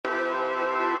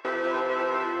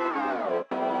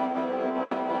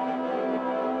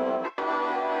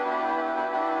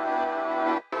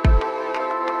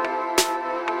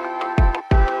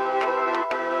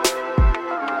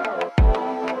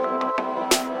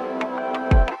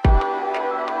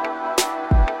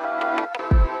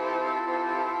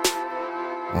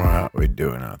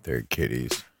doing out there,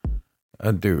 kiddies?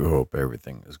 I do hope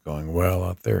everything is going well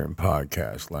out there in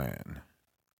podcast land.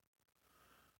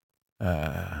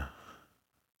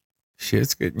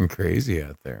 Shit's getting crazy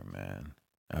out there, man.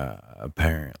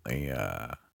 Apparently,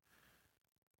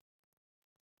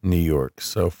 New York's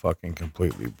so fucking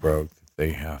completely broke that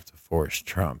they have to force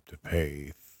Trump to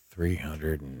pay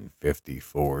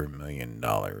 $354 million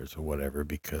or whatever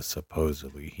because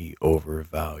supposedly he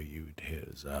overvalued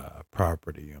his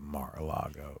property in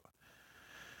Mar-a-Lago.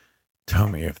 Tell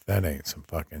me if that ain't some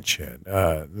fucking shit.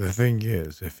 The thing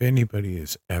is, if anybody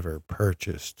has ever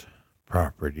purchased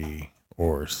property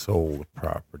or sold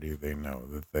property, they know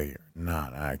that they are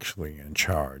not actually in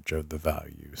charge of the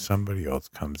value. Somebody else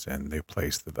comes in, they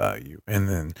place the value, and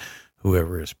then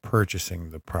whoever is purchasing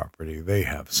the property, they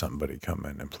have somebody come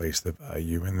in and place the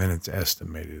value, and then it's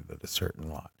estimated at a certain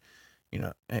lot. You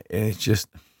know, and it's just,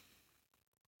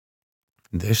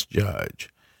 this judge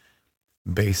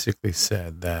basically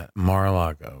said that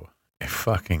Mar-a-Lago, a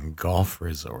fucking golf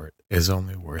resort, is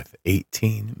only worth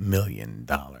 $18 million.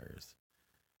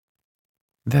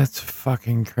 That's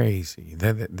fucking crazy.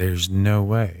 There's no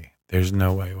way. There's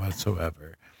no way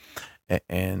whatsoever.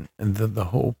 And the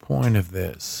whole point of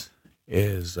this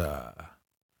is, I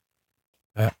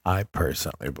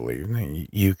personally believe,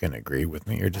 you can agree with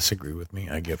me or disagree with me,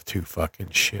 I give two fucking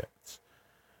shits.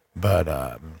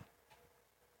 But,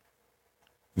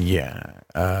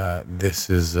 this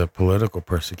is a political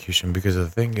persecution because the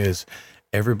thing is,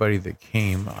 everybody that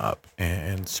came up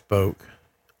and spoke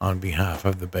on behalf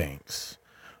of the banks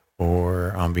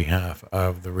or on behalf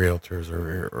of the realtors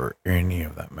or any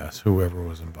of that mess, whoever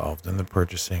was involved in the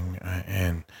purchasing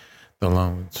and the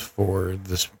loans for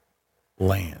this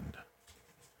land,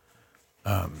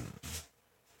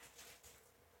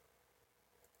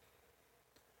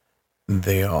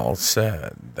 they all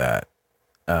said that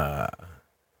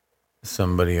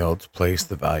somebody else placed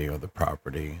the value of the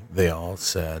property. They all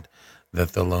said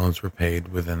that the loans were paid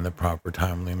within the proper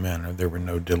timely manner. There were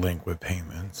no delinquent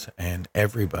payments, and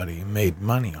everybody made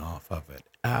money off of it.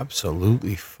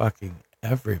 Absolutely fucking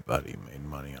everybody made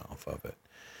money off of it.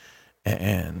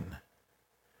 And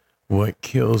what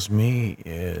kills me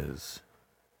is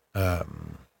there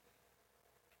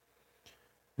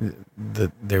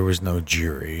was no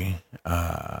jury.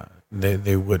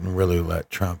 They wouldn't really let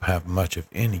Trump have much of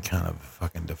any kind of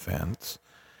fucking defense.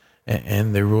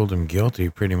 And they ruled him guilty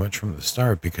pretty much from the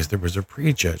start because there was a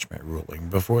prejudgment ruling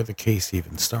before the case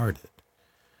even started.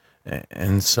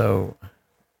 And so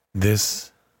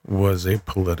this was a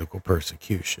political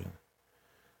persecution.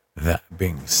 That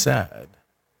being said,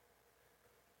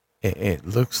 it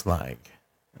looks like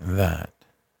that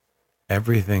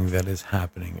everything that is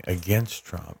happening against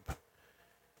Trump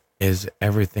is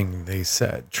everything they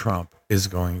said Trump is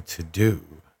going to do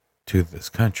to this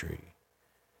country.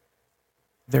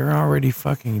 They're already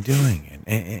fucking doing it.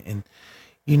 And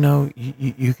you know,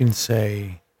 you can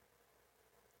say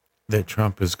that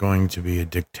Trump is going to be a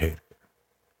dictator.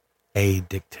 A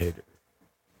dictator.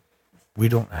 We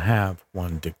don't have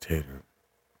one dictator.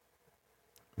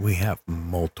 We have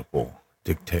multiple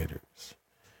dictators.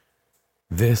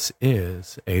 This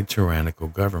is a tyrannical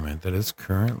government that is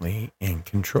currently in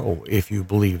control, if you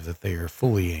believe that they are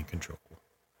fully in control.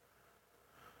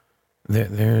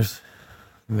 There's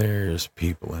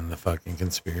people in the fucking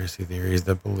conspiracy theories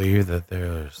that believe that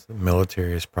the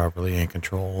military is properly in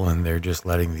control and they're just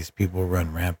letting these people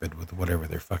run rampant with whatever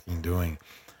they're fucking doing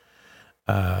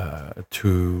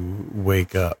to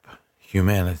wake up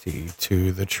humanity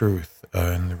to the truth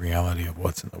and the reality of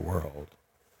what's in the world.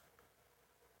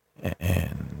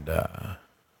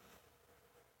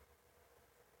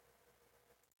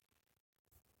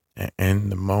 And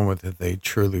the moment that they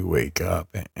truly wake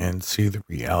up and see the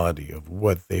reality of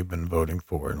what they've been voting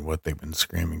for and what they've been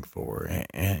screaming for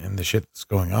and the shit that's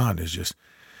going on is just,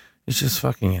 it's just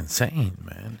fucking insane,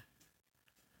 man.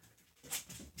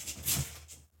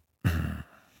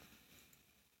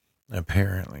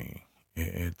 Apparently,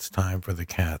 it's time for the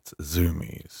cat's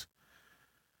zoomies.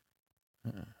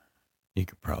 You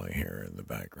could probably hear it in the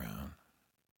background.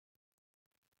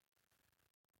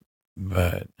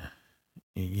 But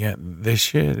yeah, this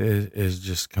shit is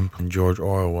just George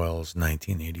Orwell's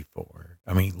 1984.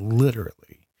 I mean,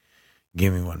 literally.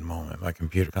 Give me one moment. My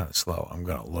computer kind of slow. I'm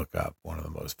going to look up one of the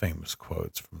most famous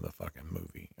quotes from the fucking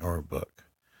movie or book.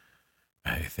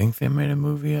 I think they made a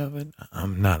movie of it.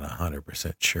 I'm not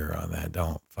 100% sure on that.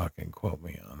 Don't fucking quote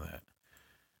me on that.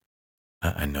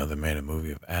 I know they made a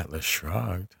movie of Atlas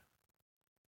Shrugged.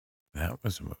 That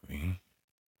was a movie.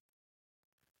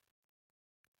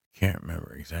 Can't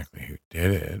remember exactly who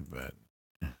did it, but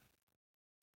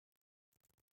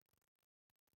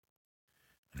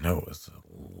No, it was a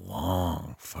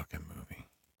long fucking movie.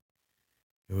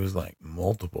 It was like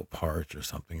multiple parts or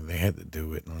something. They had to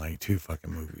do it in like two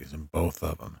fucking movies, and both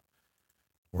of them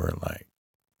were like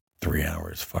 3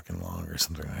 hours fucking long or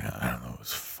something like that. I don't know. It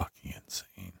was fucking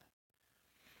insane.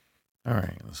 All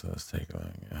right, so let's take a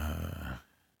look.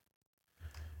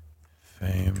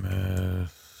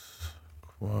 Famous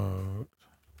quote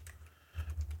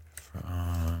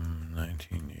from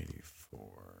 1984.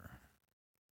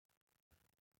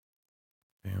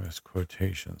 Famous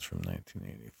quotations from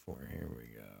 1984. Here we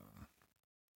go.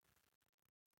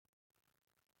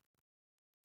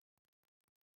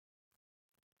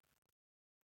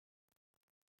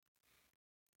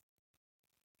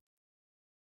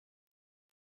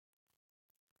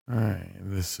 All right,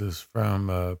 this is from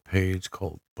a page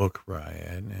called Book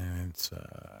Riot, and it's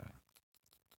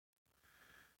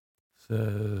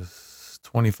says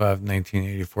 25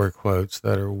 1984 quotes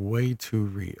that are way too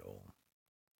real.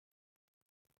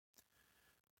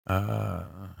 Uh,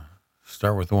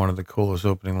 Start with one of the coolest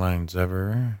opening lines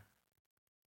ever.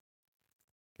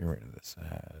 Get rid of this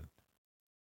ad.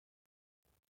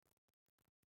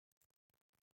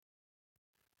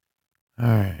 All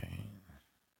right.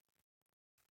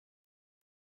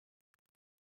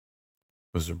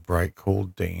 It was a bright,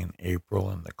 cold day in April,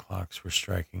 and the clocks were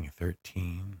striking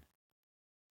 13.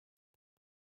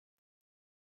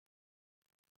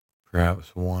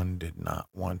 Perhaps one did not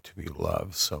want to be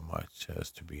loved so much as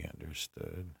to be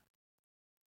understood.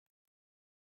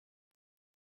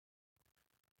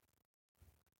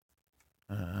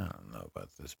 I don't know about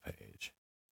this page.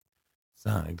 It's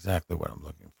not exactly what I'm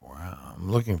looking for. I'm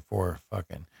looking for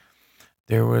fucking.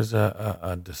 There was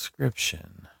a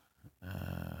description.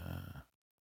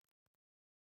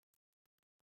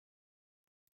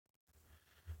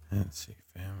 Let's see.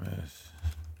 Famous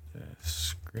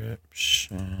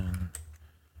description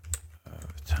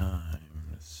of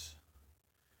times.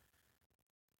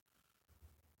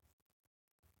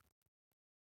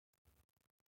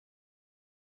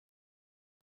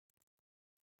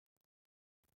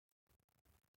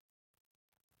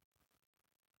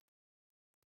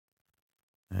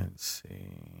 Let's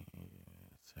see.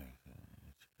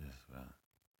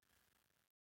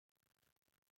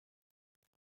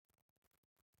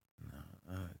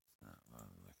 No, that's not what I'm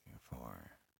looking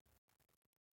for.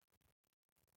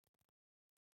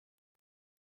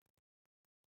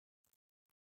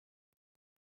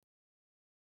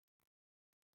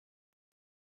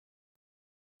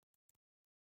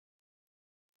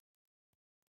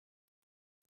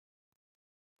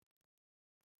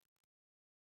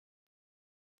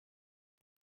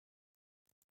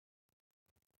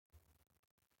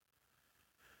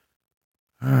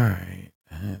 All right,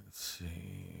 let's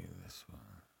see this one.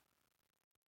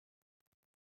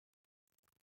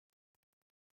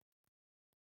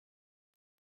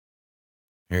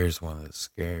 Here's one that's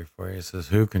scary for you. It says,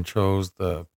 "Who controls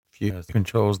the future?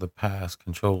 Controls the past,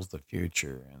 controls the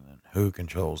future, and then who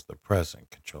controls the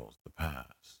present controls the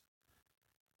past."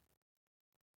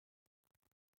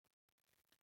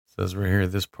 It says right here,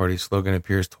 this party slogan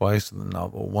appears twice in the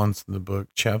novel. Once in the book,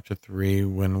 chapter 3,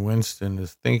 when Winston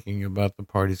is thinking about the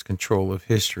party's control of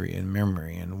history and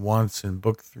memory, and once in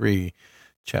book 3,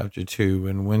 chapter 2,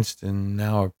 when Winston,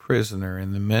 now a prisoner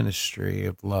in the ministry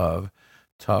of love,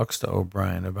 talks to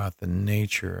O'Brien about the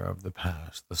nature of the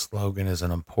past. The slogan is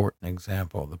an important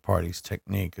example of the party's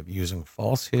technique of using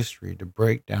false history to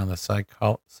break down the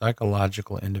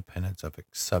psychological independence of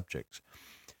its subjects.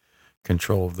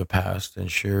 Control of the past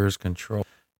ensures control.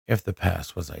 If the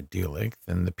past was idyllic,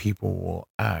 then the people will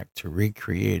act to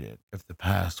recreate it. If the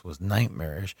past was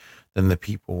nightmarish, then the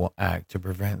people will act to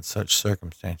prevent such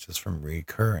circumstances from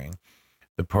recurring.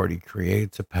 The party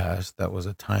creates a past that was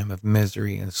a time of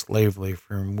misery and slavery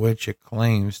from which it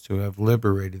claims to have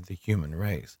liberated the human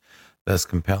race, thus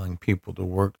compelling people to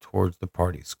work towards the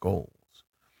party's goals.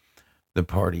 The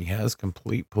party has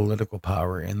complete political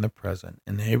power in the present,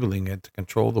 enabling it to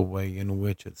control the way in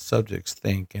which its subjects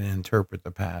think and interpret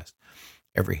the past.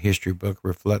 Every history book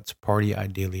reflects party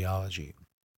ideology,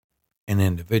 and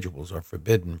individuals are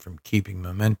forbidden from keeping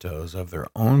mementos of their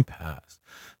own past,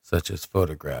 such as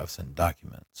photographs and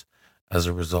documents. As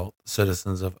a result,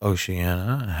 citizens of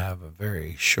Oceania have a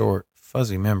very short,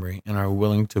 fuzzy memory and are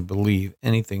willing to believe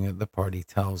anything that the party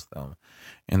tells them.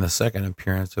 In the second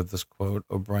appearance of this quote,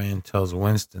 O'Brien tells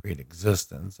Winston great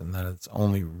existence and that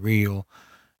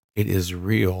it is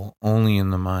real only in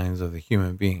the minds of the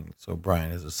human beings.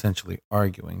 O'Brien is essentially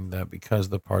arguing that because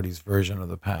the party's version of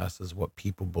the past is what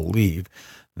people believe,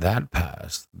 that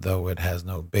past, though it has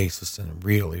no basis in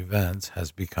real events,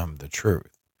 has become the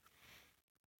truth.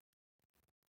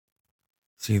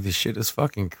 See, this shit is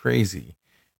fucking crazy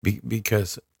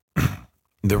because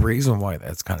the reason why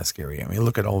that's kind of scary. I mean,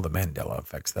 look at all the Mandela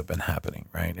effects that have been happening,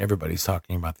 right? Everybody's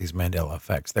talking about these Mandela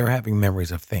effects. They're having memories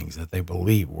of things that they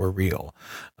believe were real.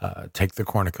 Take the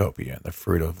cornucopia, the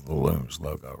Fruit of the Looms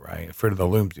logo, right? Fruit of the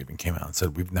Looms even came out and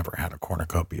said, we've never had a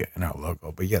cornucopia in our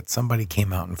logo. But yet somebody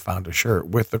came out and found a shirt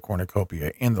with the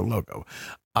cornucopia in the logo.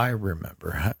 I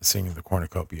remember seeing the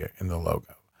cornucopia in the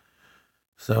logo.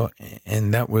 So,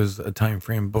 and that was a time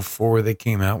frame before they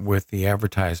came out with the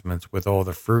advertisements with all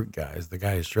the fruit guys, the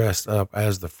guys dressed up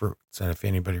as the fruits. And if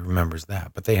anybody remembers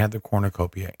that, but they had the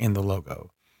cornucopia in the logo.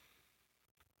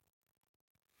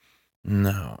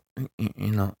 No,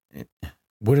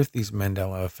 what if these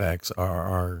Mandela effects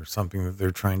are something that they're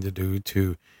trying to do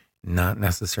to not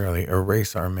necessarily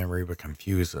erase our memory, but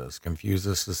confuse us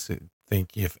to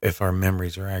think if our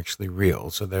memories are actually real.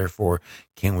 So therefore,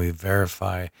 can we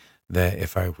verify that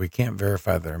if we can't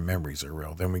verify that our memories are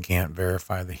real, then we can't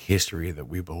verify the history that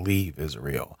we believe is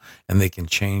real, and they can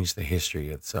change the history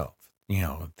itself.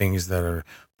 Things that are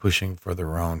pushing for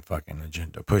their own fucking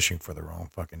agenda, pushing for their own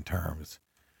fucking terms,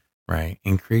 right?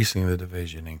 Increasing the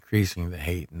division, increasing the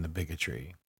hate and the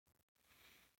bigotry,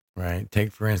 right?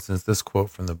 Take, for instance, this quote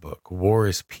from the book: "War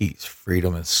is peace,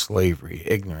 freedom is slavery,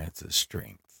 ignorance is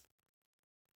strength."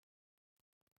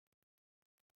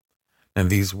 And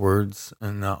these words,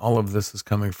 and all of this is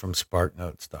coming from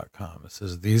sparknotes.com. It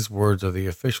says, these words are the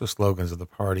official slogans of the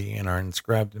party and are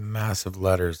inscribed in massive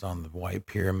letters on the white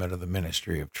pyramid of the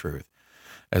Ministry of Truth.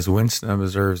 As Winston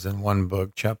observes in one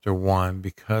book, chapter 1,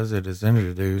 because it is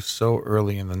introduced so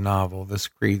early in the novel, this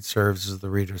creed serves as the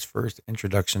reader's first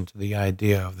introduction to the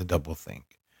idea of the doublethink.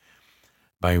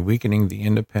 By weakening the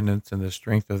independence and the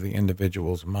strength of the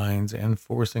individual's minds and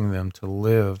forcing them to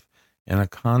live in a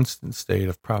constant state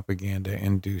of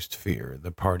propaganda-induced fear,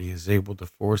 the party is able to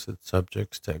force its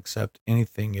subjects to accept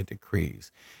anything it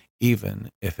decrees,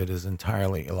 even if it is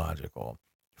entirely illogical.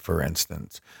 For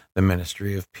instance, the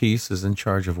Ministry of Peace is in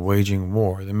charge of waging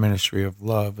war, the Ministry of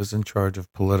Love is in charge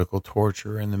of political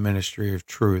torture, and the Ministry of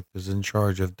Truth is in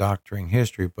charge of doctoring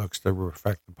history books to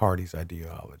reflect the party's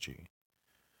ideology.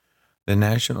 The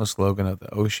national slogan of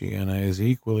the Oceania is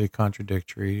equally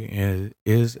contradictory and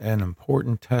is an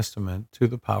important testament to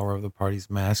the power of the party's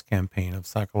mass campaign of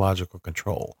psychological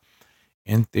control.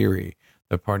 In theory,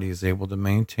 the party is able to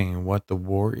maintain what the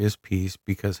war is peace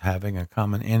because having a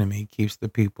common enemy keeps the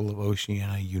people of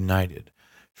Oceania united.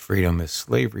 Freedom is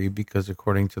slavery because,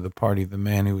 according to the party, the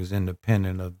man who is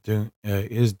independent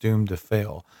is doomed to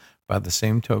fail. By the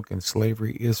same token,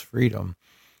 slavery is freedom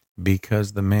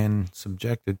because the man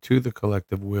subjected to the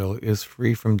collective will is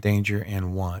free from danger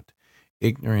and want.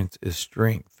 Ignorance is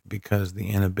strength because the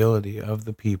inability of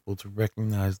the people to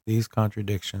recognize these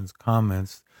contradictions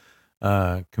commence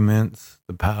the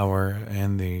power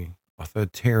and the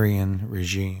authoritarian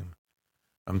regime.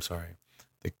 I'm sorry.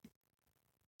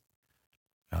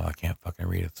 I can't fucking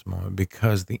read at this moment.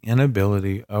 Because the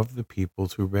inability of the people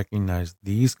to recognize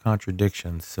these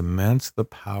contradictions cements the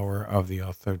power of the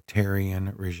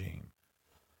authoritarian regime.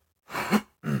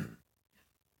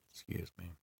 Excuse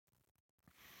me.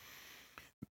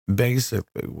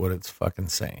 Basically, what it's fucking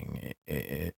saying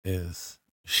it is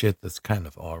shit that's kind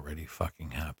of already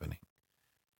fucking happening.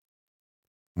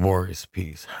 War is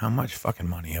peace. How much fucking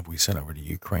money have we sent over to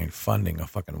Ukraine funding a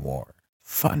fucking war?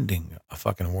 Funding a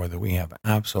fucking war that we have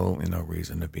absolutely no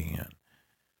reason to be in.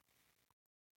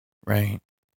 Right?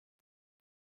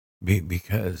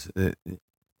 Because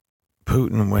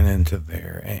Putin went into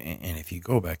there, and if you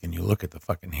go back and you look at the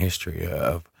fucking history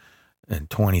of in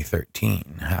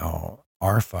 2013, how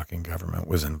our fucking government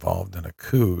was involved in a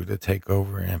coup to take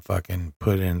over and fucking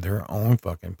put in their own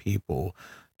fucking people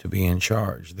to be in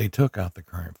charge. They took out the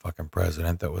current fucking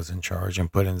president that was in charge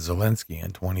and put in Zelensky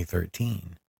in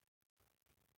 2013.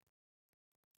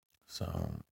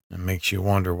 So it makes you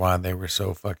wonder why they were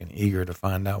so fucking eager to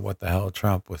find out what the hell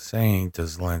Trump was saying to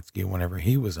Zelensky whenever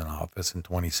he was in office in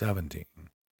 2017.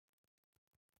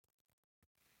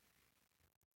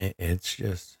 It's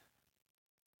just...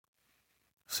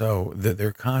 So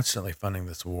they're constantly funding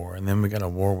this war. And then we got a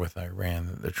war with Iran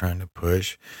that they're trying to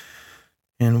push,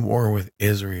 and war with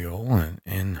Israel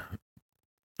and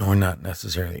or not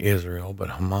necessarily Israel,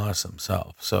 but Hamas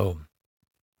himself. So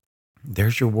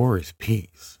there's your war is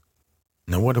peace.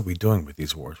 Now, what are we doing with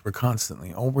these wars?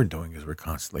 All we're doing is we're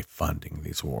constantly funding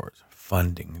these wars.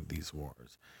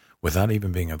 without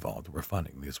even being involved. We're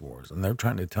funding these wars. And they're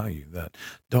trying to tell you that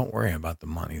don't worry about the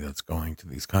money that's going to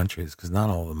these countries, because not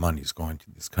all the money is going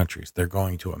to these countries. They're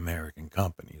going to American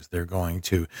companies. They're going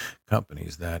to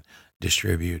companies that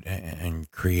distribute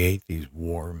and create these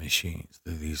war machines,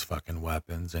 these fucking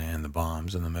weapons and the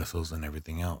bombs and the missiles and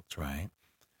everything else, right?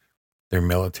 They're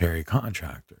military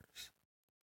contractors.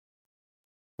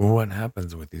 Well, what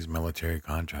happens with these military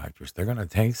contractors? They're going to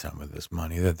take some of this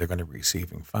money that they're going to be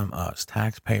receiving from us,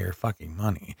 taxpayer fucking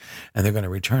money, and they're going to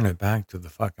return it back to the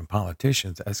fucking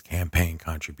politicians as campaign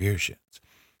contributions.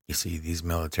 You see, these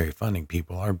military funding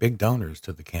people are big donors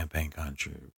to the campaign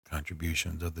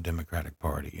contributions of the Democratic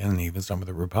Party and even some of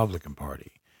the Republican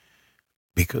Party,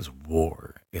 because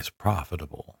war is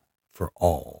profitable for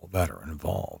all that are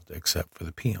involved except for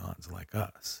the peons like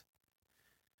us.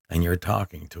 And you're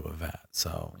talking to a vet,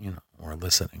 so, or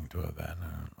listening to a vet. I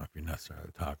don't know if you're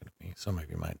necessarily talking to me. Some of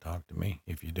you might talk to me.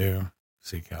 If you do,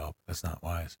 seek help. That's not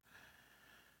wise.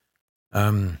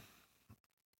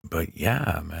 But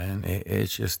yeah, man,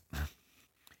 it's just,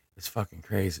 it's fucking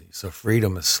crazy. So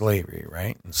freedom is slavery,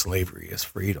 right? And slavery is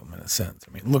freedom in a sense.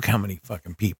 I mean, look how many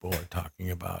fucking people are talking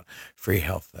about free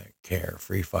health care,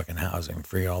 free fucking housing,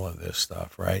 free all of this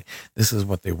stuff, right? This is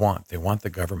what they want. They want the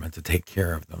government to take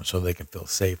care of them so they can feel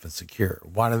safe and secure.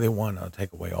 Why do they want to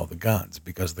take away all the guns?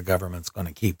 Because the government's going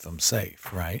to keep them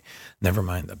safe, right? Never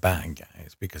mind the bad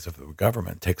guys, because if the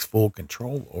government takes full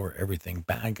control over everything,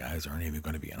 bad guys aren't even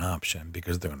going to be an option,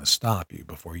 because they're going to stop you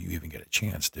before you even get a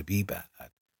chance to be bad.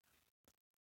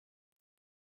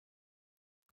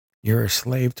 You're a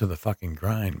slave to the fucking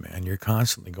grind, man. You're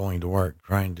constantly going to work,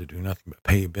 trying to do nothing but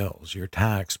pay bills. You're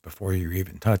taxed before you're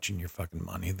even touching your fucking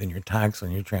money. Then you're taxed on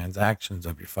your transactions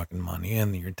of your fucking money.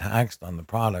 And then you're taxed on the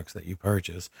products that you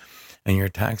purchase. And you're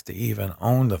taxed to even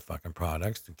own the fucking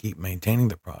products, to keep maintaining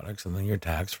the products. And then you're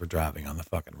taxed for driving on the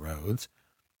fucking roads.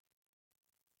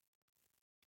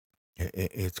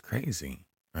 It's crazy,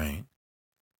 right?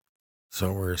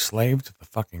 So we're a slave to the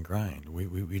fucking grind.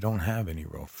 We don't have any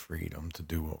real freedom to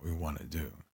do what we want to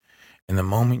do. And the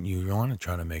moment you want to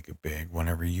try to make it big,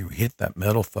 whenever you hit that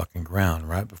middle fucking ground,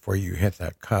 right before you hit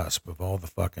that cusp of all the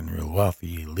fucking real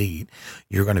wealthy elite,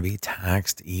 you're going to be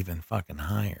taxed even fucking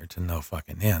higher to no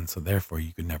fucking end. So therefore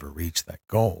you could never reach that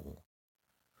goal.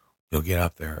 You'll get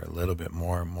up there a little bit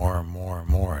more and more and more and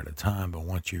more at a time. But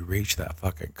once you reach that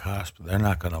fucking cusp, they're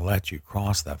not going to let you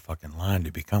cross that fucking line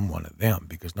to become one of them,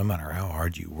 because no matter how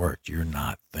hard you work, you're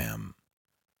not them.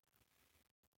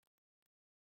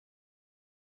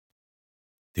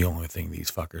 The only thing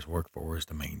these fuckers work for is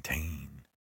to maintain.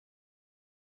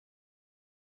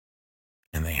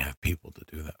 And they have people to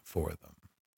do that for them.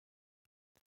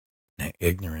 Now,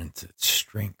 ignorance is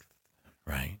strength,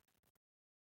 right?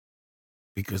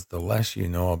 Because the less you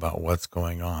know about what's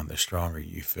going on, the stronger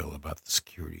you feel about the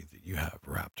security that you have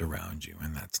wrapped around you.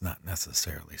 And that's not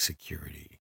necessarily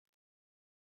security.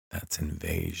 That's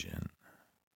invasion.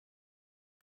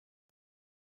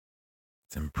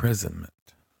 It's imprisonment.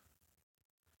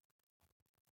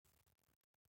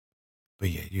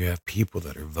 But yet you have people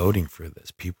that are voting for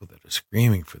this, people that are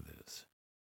screaming for this.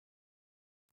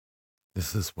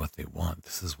 This is what they want.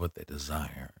 This is what they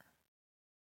desire.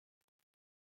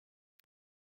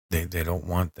 They don't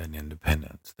want that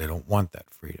independence. They don't want that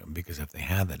freedom, because if they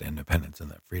had that independence and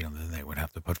that freedom, then they would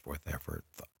have to put forth effort.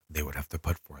 They would have to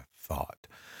put forth thought.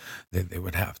 They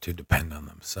would have to depend on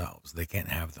themselves. They can't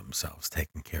have themselves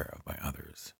taken care of by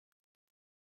others.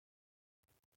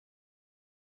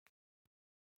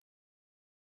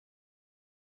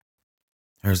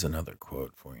 Here's another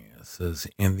quote for you. It says,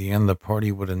 in the end, the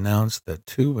party would announce that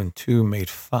 2 and 2 made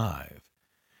 5,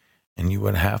 and you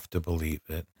would have to believe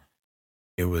it.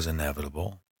 It was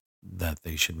inevitable that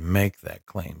they should make that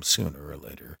claim sooner or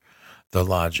later. The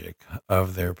logic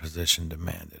of their position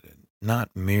demanded it.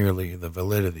 Not merely the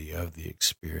validity of the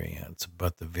experience,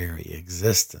 but the very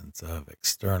existence of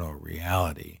external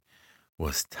reality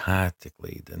was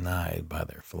tactically denied by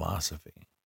their philosophy.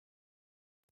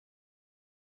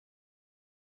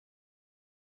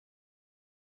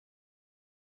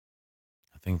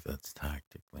 I think that's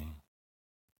tactically.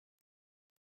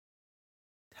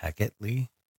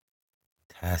 Tacitly?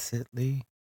 Tacitly?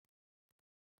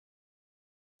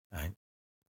 Tacitly.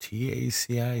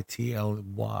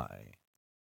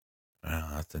 Well,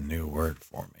 that's a new word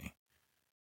for me.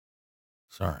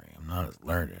 Sorry, I'm not as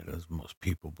learned as most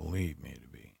people believe me to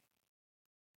be.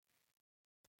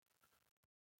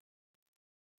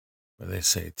 But they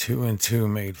say 2 and 2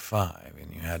 made 5,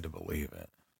 and you had to believe it.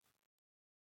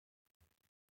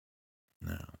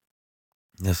 No.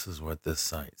 This is what this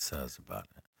site says about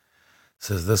it.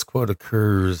 Says this quote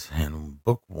occurs in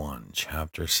Book 1,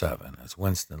 Chapter 7, as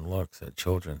Winston looks at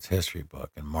children's history book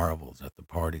and marvels at the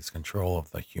party's control of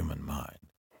the human mind.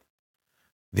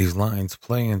 These lines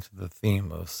play into the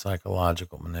theme of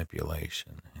psychological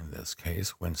manipulation. In this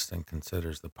case, Winston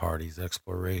considers the party's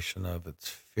exploration of its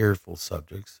fearful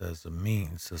subjects as a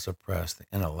means to suppress the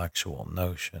intellectual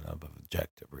notion of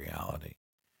objective reality.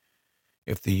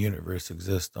 If the universe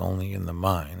exists only in the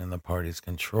mind and the party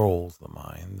controls the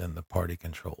mind, then the party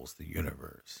controls the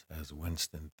universe, as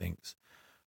Winston thinks.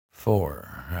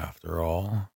 For, after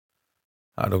all,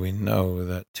 how do we know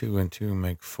that 2 and 2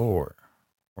 make 4,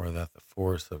 or that the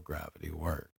force of gravity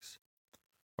works,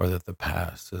 or that the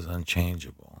past is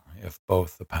unchangeable, if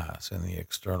both the past and the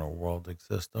external world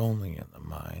exist only in the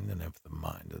mind, and if the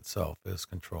mind itself is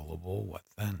controllable, what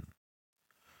then?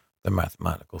 The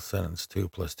mathematical sentence 2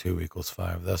 plus 2 equals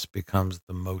 5 thus becomes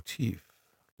the motif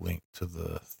linked to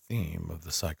the theme of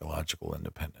the psychological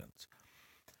independence.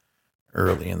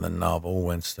 Early in the novel,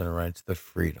 Winston writes that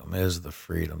freedom is the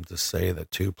freedom to say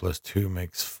that 2 plus 2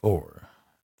 makes 4.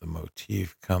 The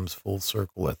motif comes full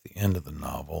circle at the end of the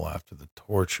novel after the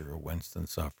torture Winston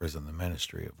suffers in the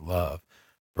Ministry of Love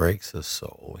breaks his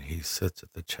soul. He sits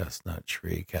at the Chestnut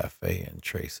Tree Cafe and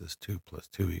traces 2 plus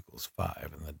 2 equals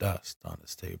 5 in the dust on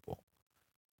his table.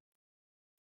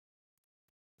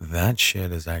 That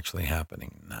shit is actually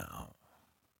happening now.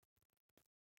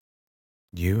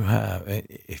 You have,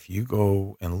 if you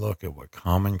go and look at what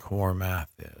Common Core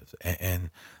math is,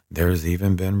 and there's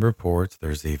even been reports,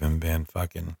 there's even been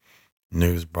fucking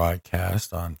news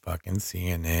broadcast on fucking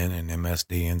CNN and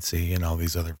MSDNC and all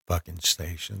these other fucking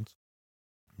stations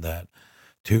that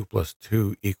 2 plus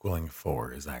 2 equaling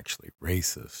 4 is actually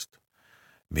racist,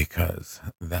 because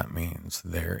that means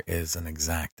there is an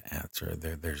exact answer.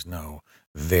 There's no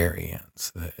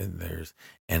variance. There's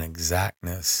an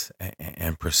exactness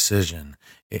and precision.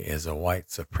 It is a white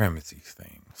supremacy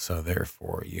thing. So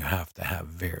therefore, you have to have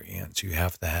variance. You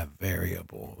have to have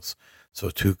variables. So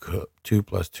 2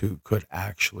 plus 2 could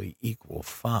actually equal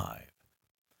 5.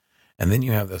 And then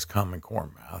you have this Common Core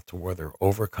math to where they're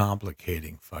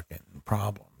overcomplicating fucking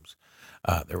problems.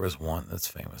 There was one that's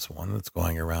famous, one that's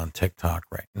going around TikTok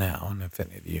right now. And if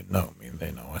any of you know me,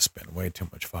 they know I spend way too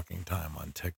much fucking time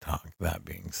on TikTok. That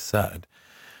being said,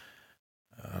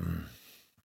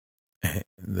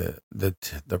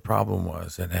 the problem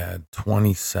was it had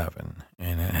 27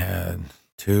 and it had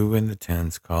 2 in the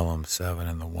tens column, 7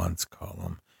 in the ones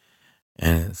column.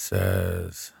 And it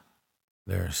says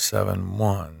there's 7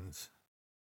 ones,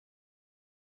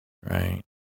 right?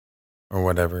 Or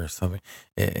whatever, something.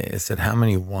 It said, how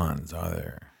many ones are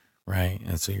there, right?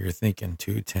 And so you're thinking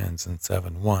 2 tens and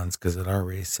 7 ones because it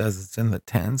already says it's in the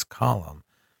tens column.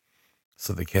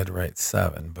 So the kid writes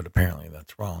 7, but apparently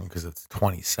that's wrong because it's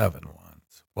 27 ones.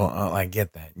 Well, I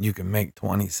get that. You can make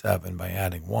 27 by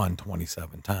adding 1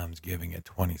 27 times, giving it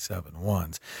 27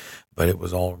 ones. But it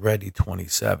was already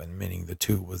 27, meaning the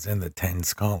 2 was in the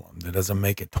tens column. That doesn't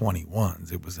make it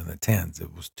 21s. It was in the tens.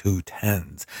 It was 2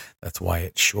 tens. That's why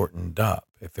it shortened up.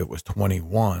 If it was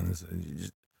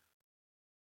 21s,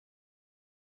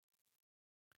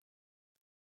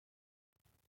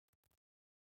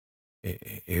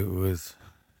 it was,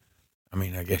 I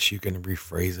mean, I guess you can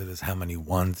rephrase it as how many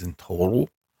ones in total.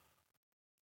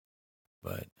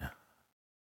 But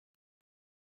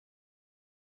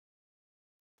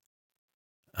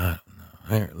I don't know.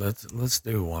 Here, let's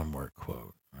do one more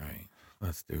quote, right?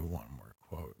 Let's do one more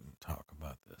quote and talk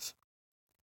about this.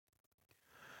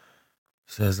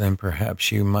 It says, and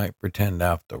perhaps you might pretend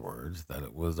afterwards that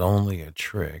it was only a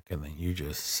trick and that you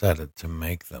just said it to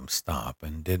make them stop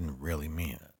and didn't really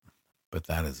mean it. But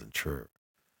that isn't true.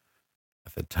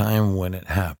 At the time when it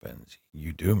happens,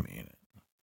 you do mean it.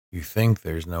 You think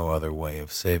there's no other way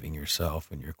of saving yourself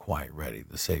and you're quite ready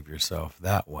to save yourself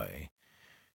that way.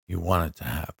 You want it to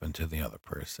happen to the other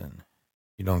person.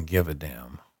 You don't give a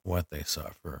damn what they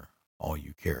suffer. All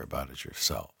you care about is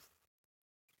yourself.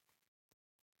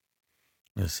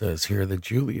 It says here that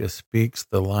Julia speaks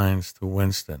the lines to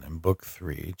Winston in Book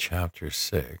 3, Chapter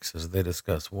 6, as they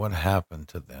discuss what happened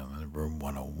to them in room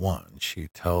 101. She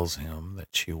tells him that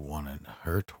she wanted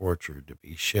her torture to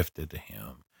be shifted to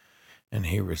him, and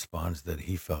he responds that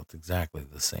he felt exactly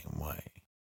the same way.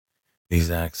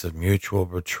 These acts of mutual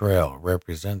betrayal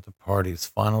represent the party's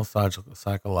final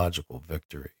psychological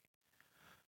victory.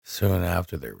 Soon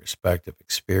after their respective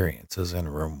experiences in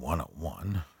room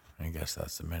 101, I guess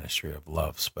that's the Ministry of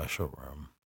Love special room,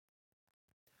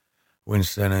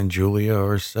 Winston and Julia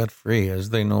are set free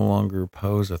as they no longer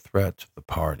pose a threat to the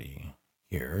party.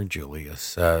 Here, Julia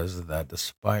says that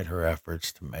despite her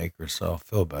efforts to make herself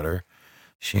feel better,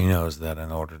 She knows that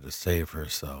in order to save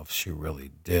herself, she really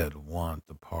did want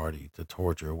the party to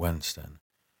torture Winston.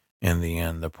 In the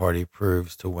end, the party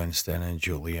proves to Winston and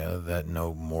Julia that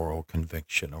no moral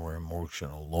conviction or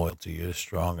emotional loyalty is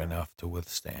strong enough to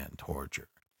withstand torture.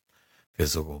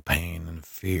 Physical pain and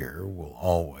fear will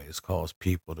always cause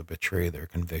people to betray their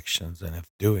convictions, and if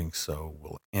doing so,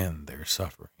 will end their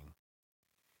suffering.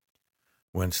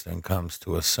 Winston comes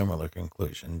to a similar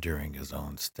conclusion during his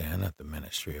own stint at the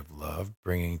Ministry of Love,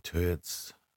 bringing to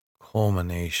its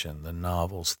culmination the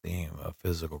novel's theme of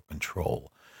physical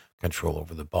control. Control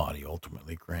over the body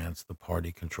ultimately grants the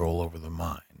party control over the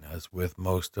mind. As with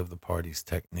most of the party's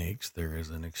techniques, there is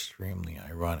an extremely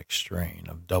ironic strain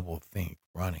of doublethink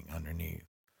running underneath.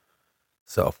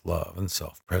 Self-love and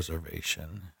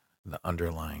self-preservation, the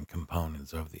underlying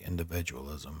components of the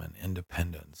individualism and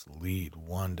independence, lead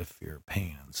one to fear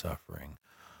pain and suffering,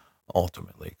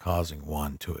 ultimately causing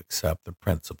one to accept the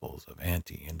principles of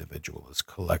anti-individualist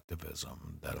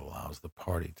collectivism that allows the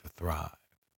party to thrive.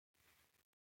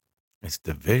 It's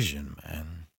division,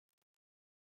 man.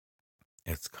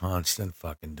 It's constant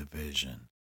fucking division.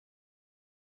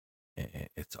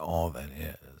 It's all that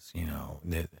is,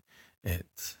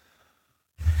 it's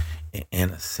in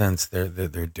a sense they're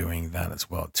doing that as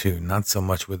well too. Not so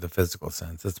much with the physical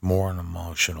sense; it's more an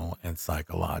emotional and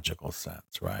psychological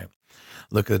sense, right?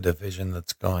 Look at the division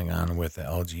that's going on with the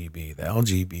LGB. The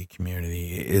LGB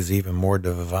community is even more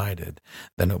divided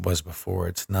than it was before.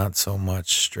 It's not so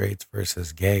much straights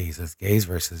versus gays, it's gays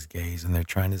versus gays, and they're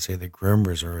trying to say that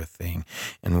groomers are a thing.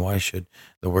 And why should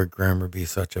the word groomer be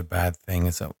such a bad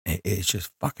thing? It's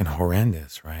just fucking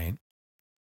horrendous, right?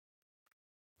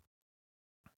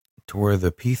 To where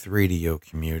the P3DO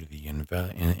community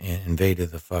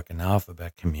invaded the fucking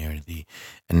alphabet community,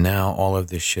 and now all of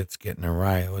this shit's getting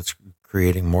awry. It's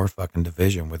creating more fucking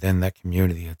division within that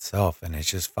community itself, and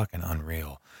it's just fucking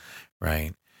unreal,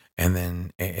 right? And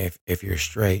then if you're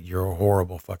straight, you're a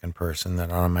horrible fucking person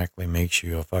that automatically makes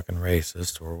you a fucking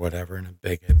racist or whatever and a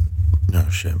bigot. No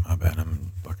shit, my bad.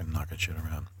 I'm fucking knocking shit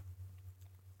around.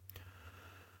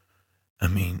 I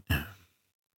mean,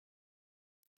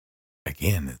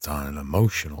 again, it's on an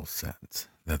emotional sense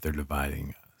that they're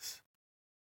dividing us.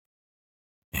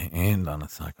 And on a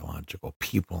psychological,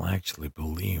 people actually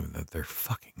believe that they're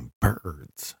fucking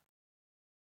birds.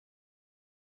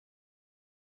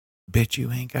 Bitch,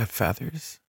 you ain't got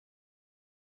feathers.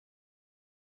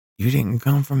 You didn't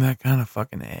come from that kind of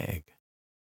fucking egg.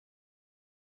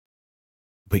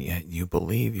 But yet you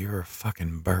believe you're a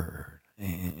fucking bird.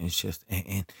 And it's just,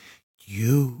 and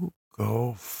you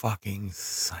go fucking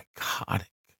psychotic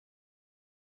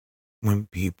when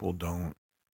people don't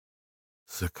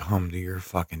succumb to your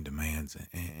fucking demands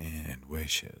and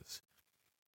wishes.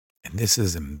 And this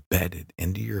is embedded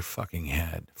into your fucking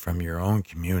head from your own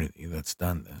community that's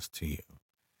done this to you.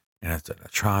 And it's an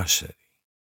atrocity,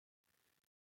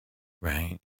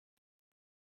 right?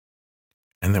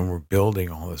 And then we're building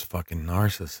all this fucking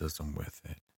narcissism with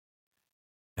it.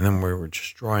 And then we're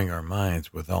destroying our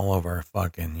minds with all of our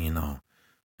fucking,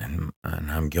 and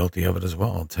I'm guilty of it as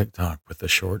well. TikTok with the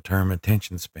short-term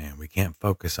attention span. We can't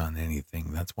focus on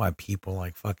anything. That's why people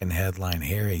like fucking Headline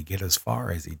Harry get as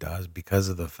far as he does, because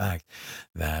of the fact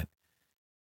that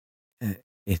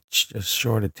it's just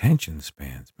short attention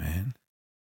spans, man.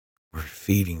 We're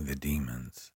feeding the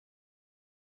demons.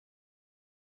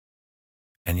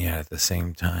 And yet at the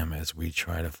same time as we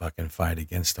try to fucking fight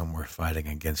against them, we're fighting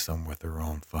against them with their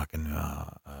own fucking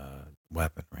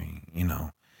weaponry, in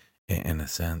a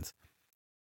sense.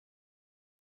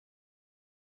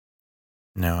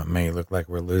 Now, it may look like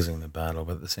we're losing the battle,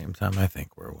 but at the same time, I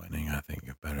think we're winning. I think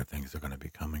better things are going to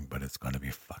be coming, but it's going to be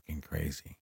fucking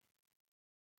crazy.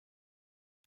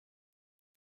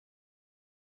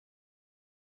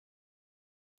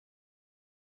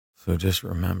 So just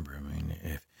remember,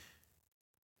 if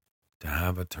to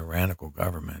have a tyrannical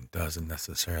government doesn't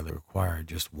necessarily require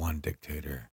just one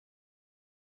dictator.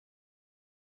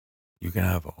 You can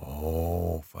have a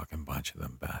whole fucking bunch of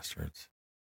them bastards.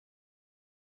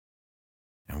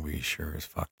 And we sure as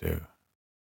fuck do.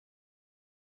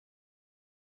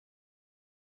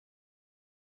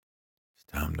 It's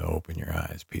time to open your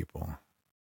eyes, people.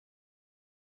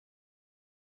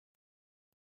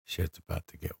 Shit's about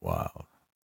to get wild.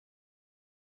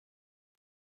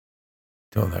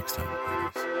 Till next time,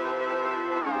 ladies.